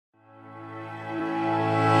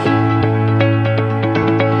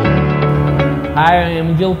Hi,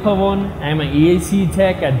 I'm Pabon. I'm an EAC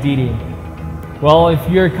tech at Didion. Well, if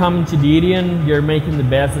you're coming to Didion, you're making the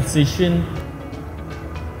best decision.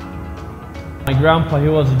 My grandpa, he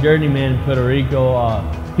was a journeyman in Puerto Rico.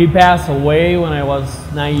 He passed away when I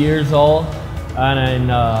was 9 years old, and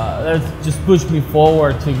that just pushed me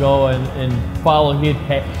forward to go and follow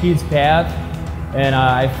his path, and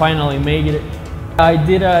I finally made it. I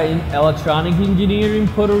did electronic engineering in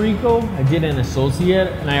Puerto Rico. I did an associate,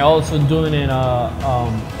 and I also doing an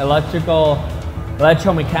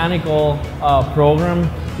electromechanical program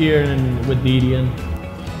here with Didion.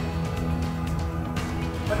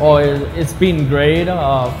 Oh, it's been great.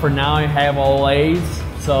 For now, I have all A's,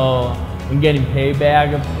 so I'm getting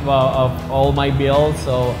payback of all my bills.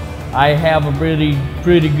 So I have a pretty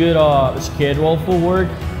good schedule for work.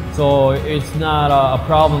 So it's not a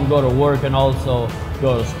problem to go to work and also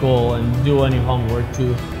go to school and do any homework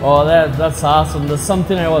too. Oh, that's awesome. That's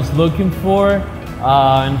something I was looking for,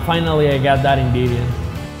 and finally I got that in Didion.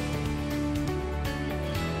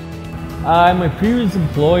 My previous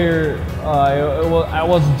employer, I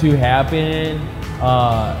wasn't too happy in it.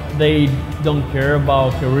 They don't care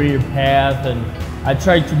about career path, and I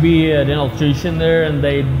tried to be an electrician there, and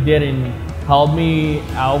they didn't help me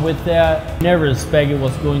out with that. Never expected it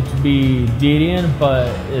was going to be Didion, but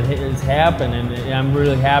it's happened, and I'm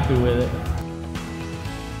really happy with it.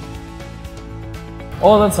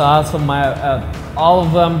 Oh, that's awesome. All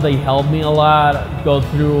of them, they help me a lot, go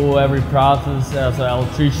through every process as an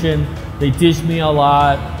electrician. They teach me a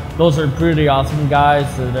lot. Those are pretty awesome guys.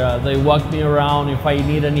 They walk me around. If I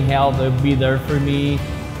need any help, they'll be there for me.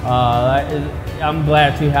 I'm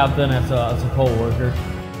glad to have them as a co-worker.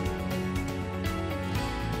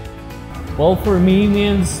 Well, for me,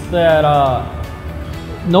 means that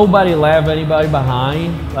nobody left anybody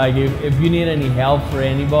behind. Like if you need any help for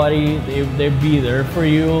anybody, they'll be there for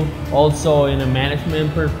you. Also in a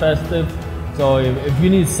management perspective. So if you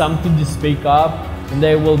need something to speak up, and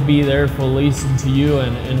they will be there for listen to you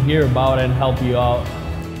and hear about it and help you out.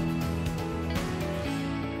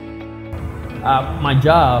 My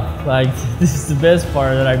job, like this is the best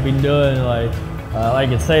part that I've been doing. Like I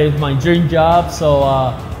say, it's my dream job. So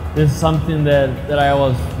this is something that I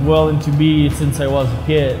was willing to be since I was a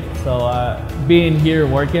kid. So being here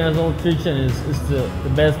working as an electrician is the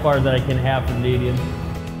best part that I can have from Didion.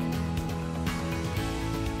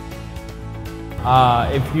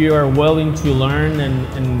 If you are willing to learn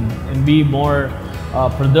and be more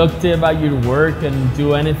productive at your work and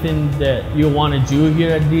do anything that you want to do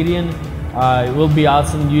here at Didion, it will be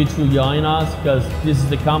awesome you to join us, because this is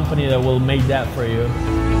the company that will make that for you.